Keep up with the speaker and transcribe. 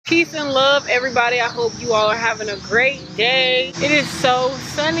Peace and love, everybody. I hope you all are having a great day. It is so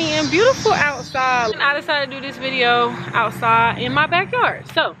sunny and beautiful outside. I decided to do this video outside in my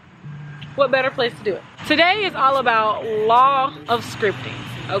backyard. So what better place to do it? Today is all about law of scripting.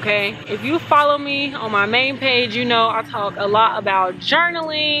 Okay, if you follow me on my main page, you know I talk a lot about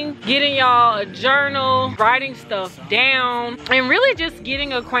journaling, getting y'all a journal, writing stuff down, and really just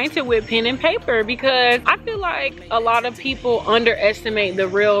getting acquainted with pen and paper, because I feel like a lot of people underestimate the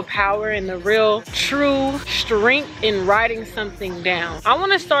real power and the real true strength in writing something down. I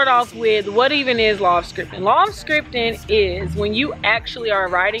want to start off with what even is law of scripting. Law of scripting is when you actually are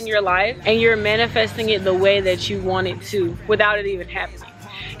writing your life and you're manifesting it the way that you want it to without it even happening.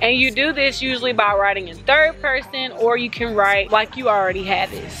 And you do this usually by writing in third person, or you can write like you already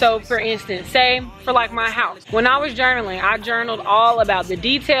have it. So for instance, say for like my house, when I was journaling, I journaled all about the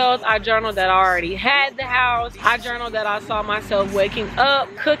details. I journaled that I already had the house. I journaled that I saw myself waking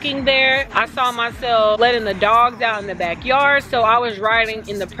up, cooking there. I saw myself letting the dogs out in the backyard. So I was writing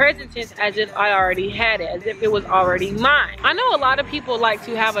in the present tense as if I already had it, as if it was already mine. I know a lot of people like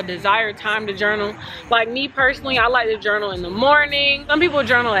to have a desired time to journal. Like me personally, I like to journal in the morning. Some people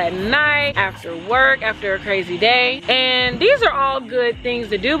journal at night, after work, after a crazy day. And these are all good things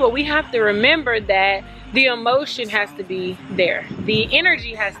to do, but we have to remember that the emotion has to be there. The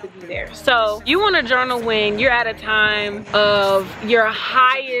energy has to be there. So you want to journal when you're at a time of your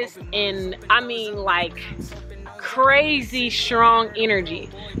highest, and I mean like crazy strong energy,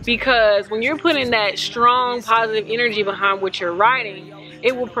 because when you're putting that strong positive energy behind what you're writing,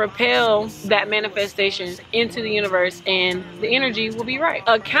 it will propel that manifestation into the universe and the energy will be right.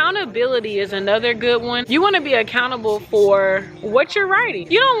 Accountability is another good one. You want to be accountable for what you're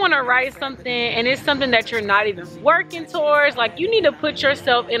writing. You don't want to write something and it's something that you're not even working towards. Like, you need to put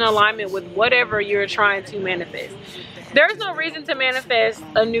yourself in alignment with whatever you're trying to manifest. There's no reason to manifest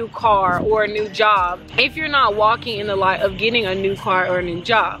a new car or a new job if you're not walking in the light of getting a new car or a new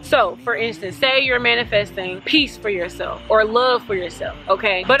job. So for instance, say you're manifesting peace for yourself or love for yourself,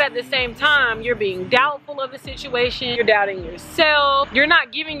 okay? But at the same time, you're being doubtful of the situation, you're doubting yourself, you're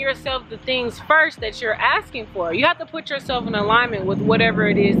not giving yourself the things first that you're asking for. You have to put yourself in alignment with whatever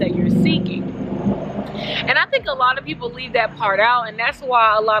it is that you're seeking. And I think a lot of people leave that part out, and that's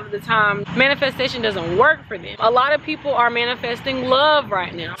why a lot of the time manifestation doesn't work for them. A lot of people are manifesting love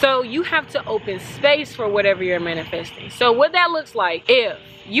right now. So you have to open space for whatever you're manifesting. So what that looks like, if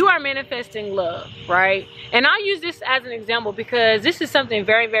you are manifesting love, right? And I'll use this as an example because this is something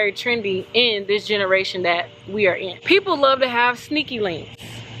very, very trendy in this generation that we are in. People love to have sneaky links.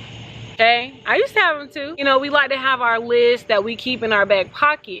 Okay, I used to have them too. You know, we like to have our list that we keep in our back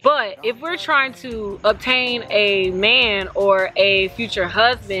pocket. But if we're trying to obtain a man or a future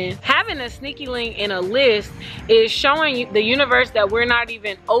husband, having a sneaky link in a list is showing the universe that we're not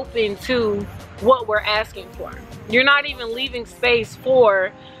even open to what we're asking for. You're not even leaving space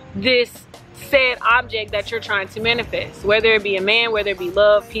for this said object that you're trying to manifest, whether it be a man, whether it be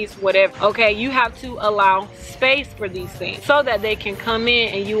love, peace, whatever. Okay, you have to allow space for these things so that they can come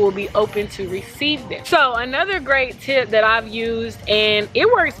in and you will be open to receive them. So another great tip that I've used, and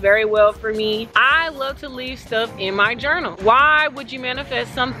it works very well for me, I love to leave stuff in my journal. Why would you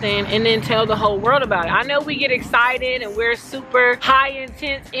manifest something and then tell the whole world about it? I know we get excited and we're super high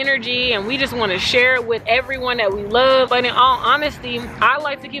intense energy and we just want to share it with everyone that we love, but in all honesty, I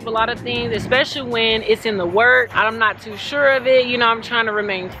like to keep a lot of things, especially when it's in the work, I'm not too sure of it, you know, I'm trying to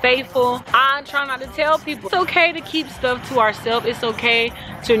remain faithful. I try not to tell people. It's okay to keep stuff to ourselves. It's okay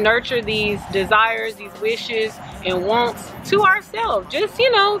to nurture these desires, these wishes and wants to ourselves. Just, you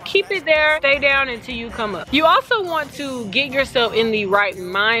know, keep it there, stay down until you come up. You also want to get yourself in the right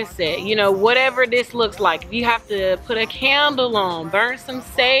mindset, you know, whatever this looks like. If you have to put a candle on, burn some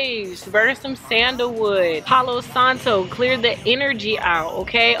sage, burn some sandalwood, Palo Santo, clear the energy out,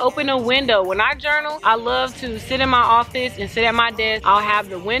 okay? Open a window. When I journal, I love to sit in my office and sit at my desk. I'll have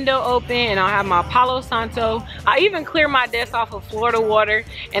the window open and I'll have my Palo Santo. I even clear my desk off of Florida water,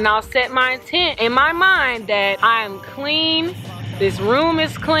 and I'll set my intent in my mind that I am clean, this room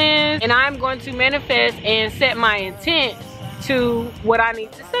is cleansed, and I'm going to manifest and set my intent to what I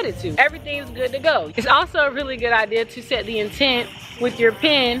need to set it to. Everything's good to go. It's also a really good idea to set the intent with your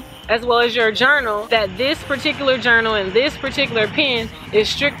pen as well as your journal, that this particular journal and this particular pen is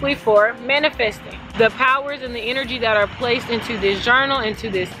strictly for manifesting. The powers and the energy that are placed into this journal, into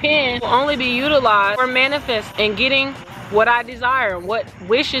this pen, will only be utilized for manifest and getting what I desire and what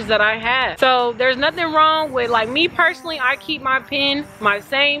wishes that I have. So there's nothing wrong with, like, me personally, I keep my pen, my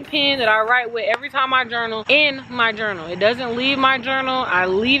same pen that I write with every time I journal, in my journal. It doesn't leave my journal. I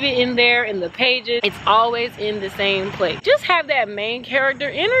leave it in there in the pages. It's always in the same place. Just have that main character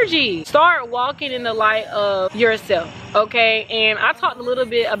energy. Start walking in the light of yourself, okay? And I talked a little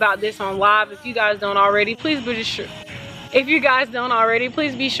bit about this on live. If you guys don't already, please be sure. If you guys don't already,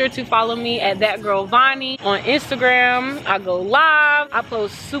 please be sure to follow me at thatgirlvonnii on Instagram. I go live. I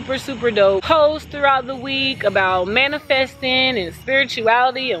post super dope posts throughout the week about manifesting and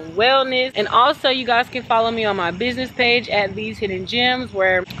spirituality and wellness. And also, you guys can follow me on my business page at These Hidden Gems,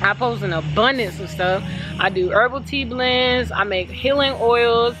 where I post an abundance of stuff. I do herbal tea blends. I make healing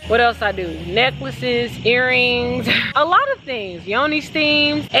oils. What else I do? Necklaces, earrings, a lot of things. Yoni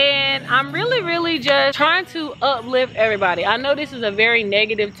steams. And I'm really just trying to uplift everybody. I know this is a very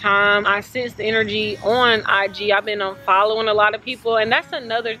negative time. I sense the energy on IG. I've been unfollowing a lot of people, and that's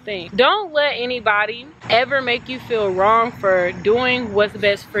another thing. Don't let anybody ever make you feel wrong for doing what's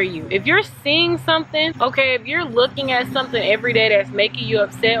best for you. If you're seeing something, okay, if you're looking at something every day that's making you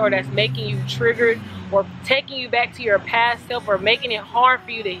upset or that's making you triggered or taking you back to your past self or making it hard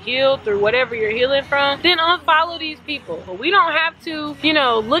for you to heal through whatever you're healing from, then unfollow these people. But we don't have to, you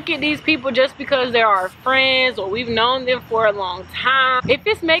know, look at these people just because they're our friends or we've known them for a long time. If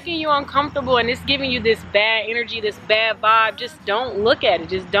it's making you uncomfortable and it's giving you this bad energy, this bad vibe, just don't look at it.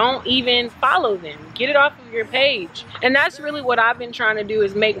 Just don't even follow them. Get it off of your page. And that's really what I've been trying to do,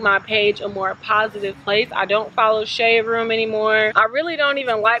 is make my page a more positive place. I don't follow Shade Room anymore. I really don't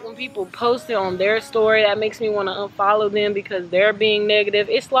even like when people post it on their story. That makes me want to unfollow them because they're being negative.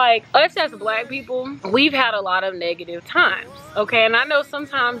 It's like, us as black people, we've had a lot of negative times, okay? And I know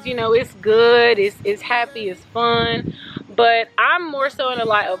sometimes, you know, it's good, it's happy, it's fun, but I'm more so in the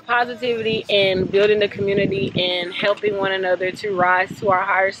light of positivity and building the community and helping one another to rise to our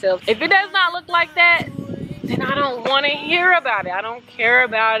higher selves. If it does not look like that, then I don't want to hear about it. I don't care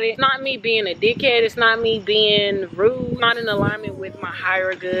about it. It's not me being a dickhead. It's not me being rude. Not in alignment with my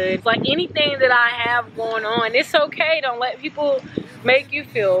higher good. It's like anything that I have going on, it's okay. Don't let people make you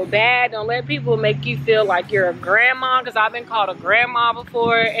feel bad. Don't let people make you feel like you're a grandma, because I've been called a grandma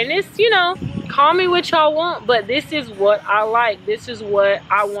before. And it's, you know, call me what y'all want, but this is what I like. This is what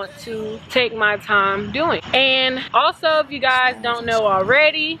I want to take my time doing. And also, if you guys don't know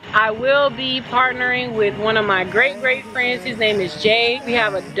already, I will be partnering with one of my great friends. His name is Jay. We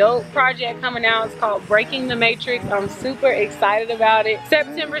have a dope project coming out. It's called Breaking the Matrix. I'm super excited about it.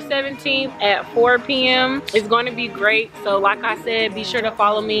 September 17th at 4 p.m. It's going to be great. So like I said, be sure to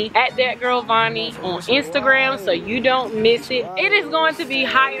follow me at thatgirlvonnii on Instagram so you don't miss it. It is going to be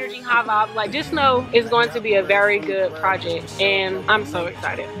high energy, high vibe. Like, just know it's going to be a very good project, and I'm so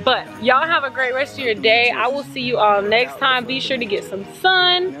excited. But y'all have a great rest of your day. I will see you all next time. Be sure to get some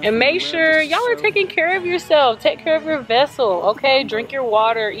sun and make sure y'all are taking care of yourself. Take care of your vessel, okay? Drink your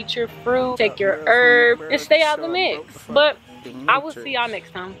water, eat your fruit, take your herb, and stay out the mix. But I will see y'all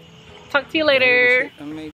next time. Talk to you later.